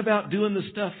 He went about doing the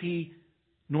stuff he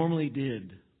normally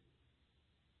did.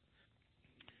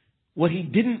 What he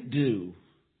didn't do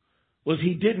was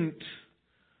he didn't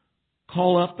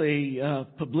call up a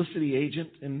publicity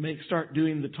agent and start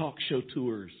doing the talk show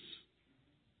tours.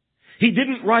 He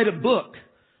didn't write a book,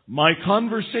 My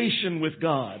Conversation with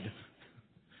God,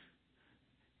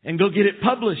 and go get it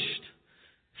published.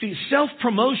 See,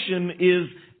 self-promotion is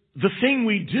the thing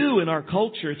we do in our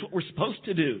culture. It's what we're supposed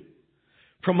to do.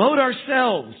 Promote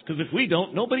ourselves, because if we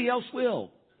don't, nobody else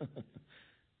will.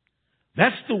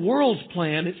 That's the world's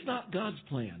plan. It's not God's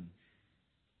plan.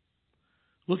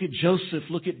 Look at Joseph.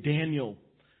 Look at Daniel.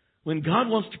 When God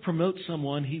wants to promote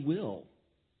someone, He will.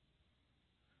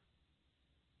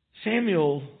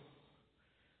 Samuel,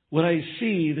 what I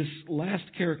see, this last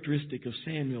characteristic of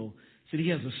Samuel, is that he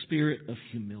has a spirit of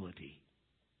humility.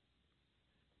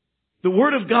 The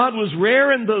Word of God was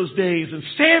rare in those days, and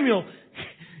Samuel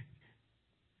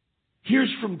hears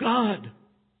from God.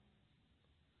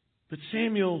 But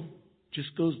Samuel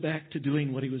just goes back to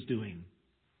doing what he was doing.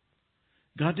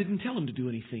 God didn't tell him to do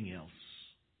anything else.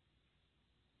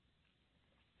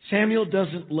 Samuel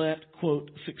doesn't let,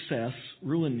 quote, success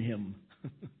ruin him.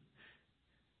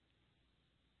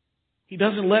 He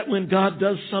doesn't let, when God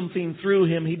does something through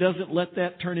him, he doesn't let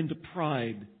that turn into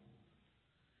pride.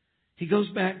 He goes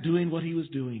back doing what he was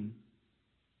doing.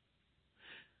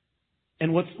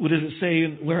 And what does it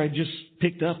say where I just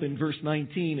picked up in verse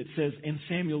 19? It says, and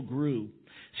Samuel grew.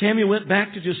 Samuel went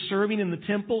back to just serving in the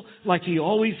temple like he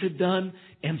always had done,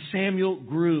 and Samuel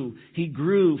grew. He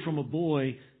grew from a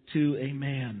boy to a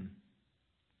man.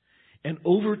 And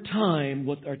over time,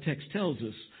 what our text tells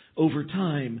us, over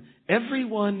time,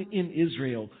 everyone in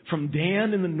Israel, from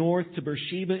Dan in the north to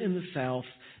Beersheba in the south,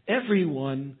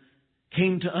 everyone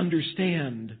came to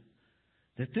understand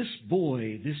that this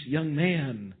boy, this young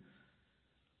man,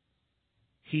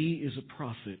 he is a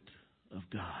prophet of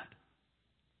God.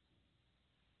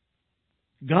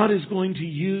 God is going to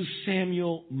use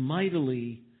Samuel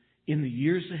mightily in the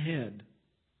years ahead.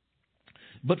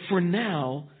 But for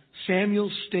now, Samuel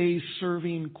stays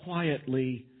serving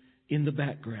quietly in the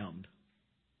background.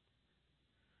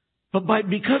 But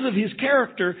because of his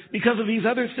character, because of these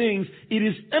other things, it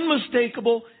is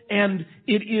unmistakable and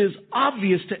it is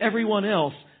obvious to everyone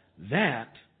else that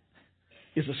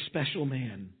is a special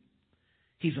man.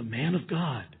 He's a man of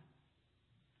God.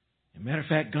 As a matter of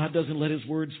fact, God doesn't let His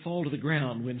words fall to the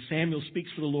ground. When Samuel speaks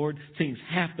for the Lord, things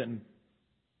happen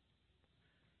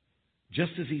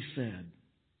just as He said.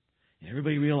 And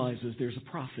everybody realizes there's a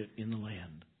prophet in the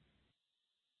land.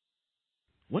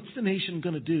 What's the nation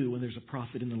going to do when there's a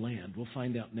prophet in the land? We'll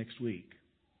find out next week.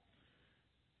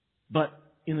 But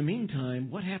in the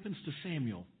meantime, what happens to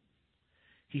Samuel?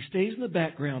 He stays in the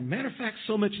background. Matter of fact,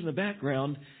 so much in the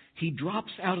background, he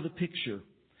drops out of the picture.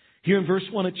 Here in verse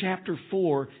 1 of chapter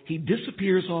 4, he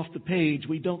disappears off the page.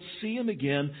 We don't see him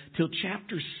again till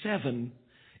chapter 7,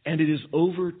 and it is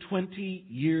over 20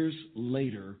 years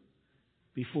later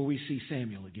before we see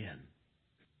Samuel again.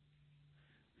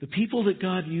 The people that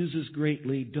God uses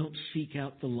greatly don't seek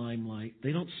out the limelight.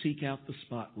 They don't seek out the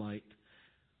spotlight.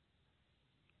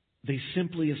 They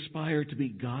simply aspire to be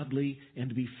godly and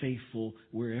to be faithful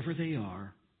wherever they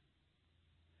are.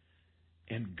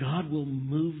 And God will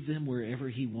move them wherever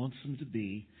He wants them to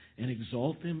be and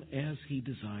exalt them as He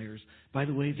desires. By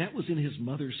the way, that was in his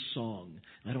mother's song.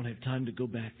 I don't have time to go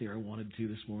back there. I wanted to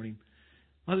this morning.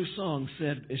 Mother's song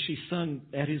said, as she sung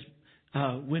at his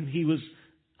when he was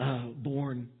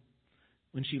born,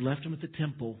 when she left him at the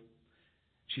temple,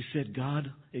 she said,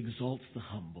 God exalts the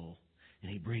humble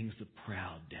and He brings the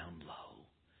proud down low.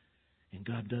 And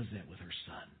God does that with her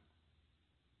son.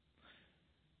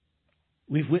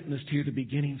 We've witnessed here the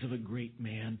beginnings of a great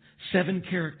man. 7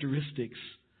 characteristics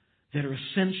that are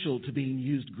essential to being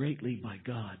used greatly by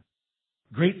God.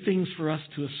 Great things for us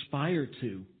to aspire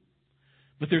to.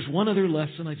 But there's one other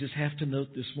lesson I just have to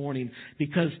note this morning,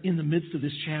 because in the midst of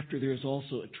this chapter there is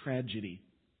also a tragedy.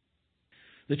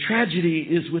 The tragedy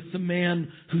is with the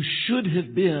man who should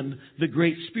have been the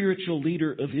great spiritual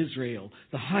leader of Israel,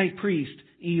 the high priest,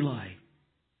 Eli.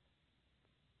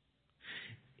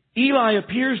 Eli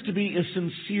appears to be a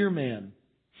sincere man.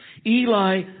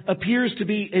 Eli appears to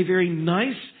be a very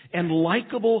nice and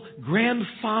likable,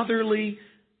 grandfatherly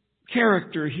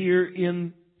character here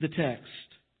in the text.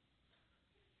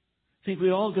 I think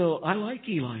we all go, I like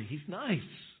Eli. He's nice.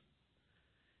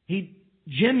 He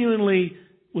genuinely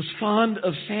was fond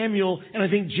of Samuel, and I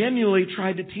think genuinely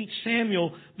tried to teach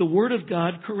Samuel the Word of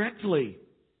God correctly.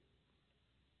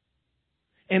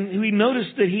 And we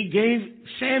noticed that he gave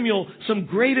Samuel some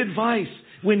great advice.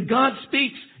 When God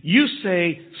speaks, you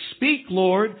say, "Speak,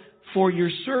 Lord, for your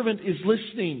servant is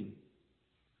listening."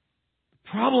 The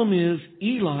problem is,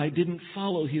 Eli didn't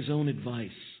follow his own advice.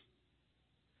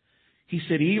 He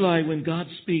said, "Eli, when God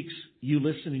speaks, you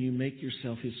listen and you make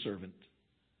yourself His servant."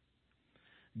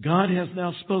 God has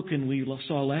now spoken, we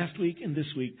saw last week and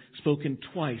this week, spoken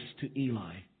twice to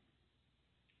Eli.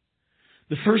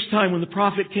 The first time when the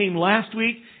prophet came last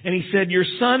week and he said, "Your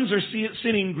sons are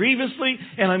sinning grievously,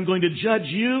 and I'm going to judge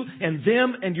you and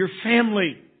them and your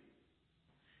family."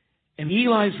 And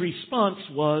Eli's response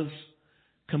was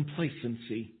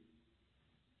complacency.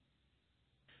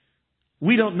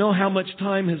 We don't know how much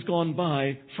time has gone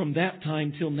by from that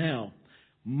time till now.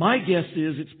 My guess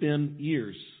is it's been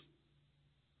years.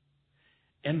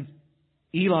 And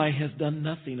Eli has done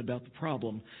nothing about the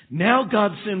problem. Now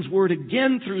God sends word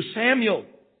again through Samuel.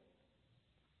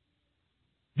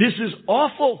 This is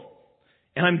awful,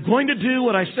 and I'm going to do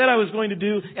what I said I was going to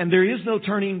do, and there is no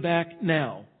turning back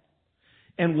now.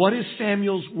 And what is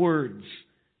Samuel's words?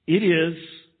 It is,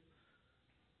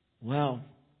 "Wow,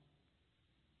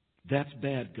 that's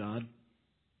bad, God,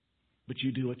 but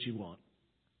you do what you want."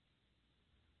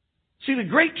 See, the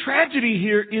great tragedy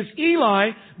here is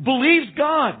Eli believes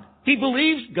God. He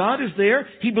believes God is there.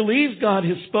 He believes God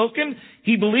has spoken.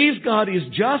 He believes God is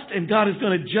just and God is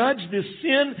going to judge this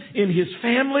sin in his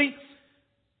family.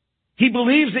 He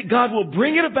believes that God will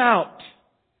bring it about.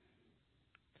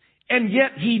 And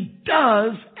yet he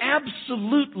does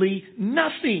absolutely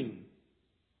nothing.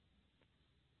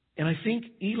 And I think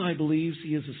Eli believes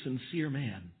he is a sincere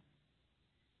man.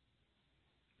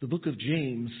 The book of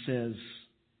James says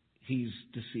he's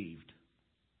deceived.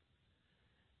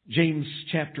 James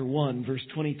chapter 1, verse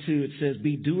 22, it says,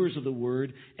 "Be doers of the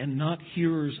word and not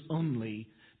hearers only,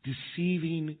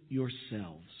 deceiving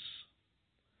yourselves.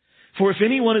 For if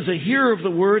anyone is a hearer of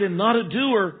the word and not a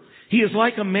doer, he is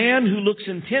like a man who looks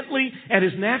intently at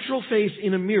his natural face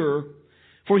in a mirror.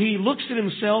 For he looks at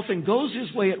himself and goes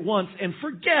his way at once and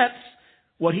forgets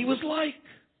what he was like.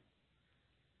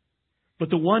 But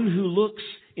the one who looks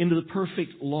into the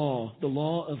perfect law, the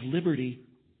law of liberty,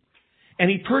 and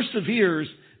he perseveres,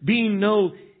 being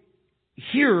no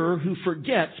hearer who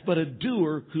forgets, but a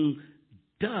doer who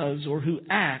does or who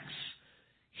acts,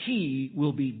 he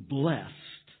will be blessed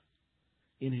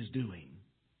in his doing."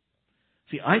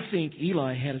 See, I think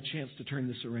Eli had a chance to turn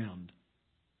this around.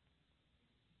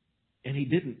 And he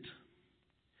didn't.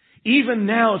 Even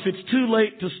now, if it's too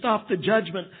late to stop the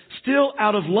judgment, still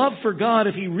out of love for God,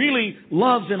 if he really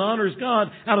loves and honors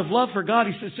God, out of love for God,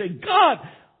 he says, "Say, God,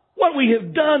 what we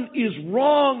have done is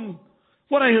wrong.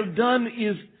 What I have done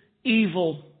is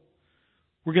evil.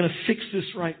 We're going to fix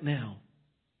this right now."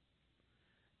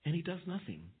 And he does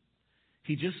nothing.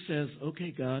 He just says,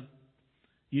 "Okay, God,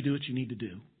 you do what you need to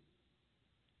do."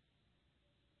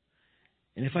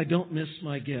 And if I don't miss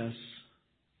my guess,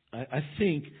 I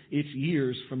think it's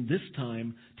years from this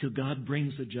time till God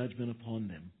brings the judgment upon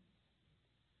them.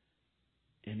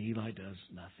 And Eli does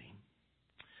nothing.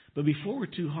 But before we're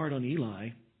too hard on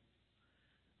Eli,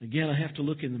 again, I have to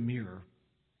look in the mirror.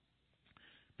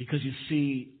 Because you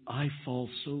see, I fall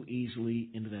so easily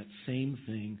into that same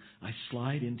thing. I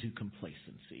slide into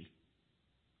complacency.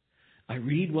 I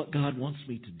read what God wants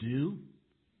me to do,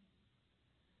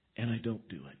 and I don't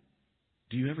do it.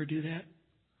 Do you ever do that?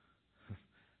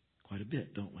 Quite a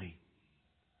bit, don't we?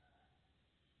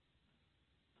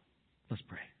 Let's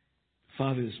pray.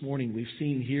 Father, this morning we've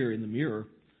seen here in the mirror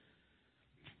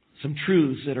some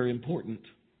truths that are important.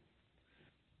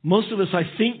 Most of us, I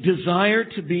think, desire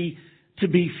to be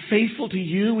faithful to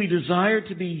you. We desire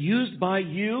to be used by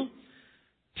you,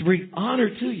 to bring honor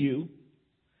to you.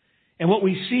 And what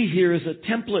we see here is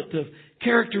a template of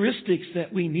characteristics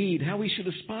that we need, how we should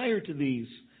aspire to these,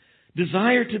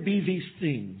 desire to be these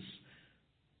things.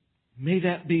 May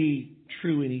that be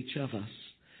true in each of us.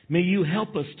 May you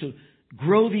help us to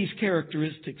grow these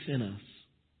characteristics in us.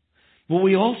 What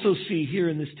we also see here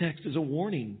in this text is a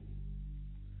warning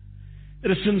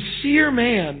that a sincere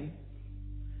man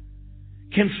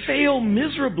can fail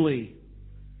miserably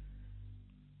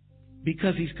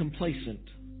because he's complacent.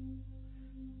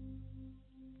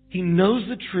 He knows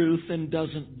the truth and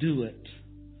doesn't do it.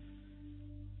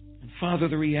 And Father,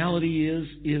 the reality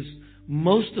is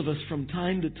most of us from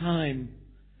time to time,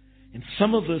 and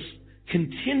some of us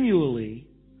continually,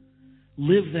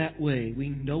 live that way. We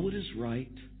know it is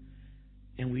right,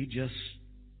 and we just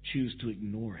choose to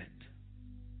ignore it.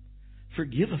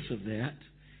 Forgive us of that,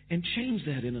 and change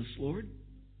that in us, Lord.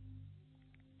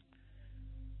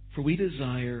 For we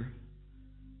desire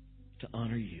to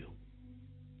honor you.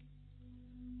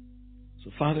 So,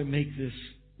 Father, make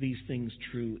these things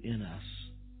true in us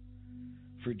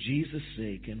for Jesus'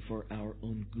 sake and for our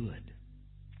own good.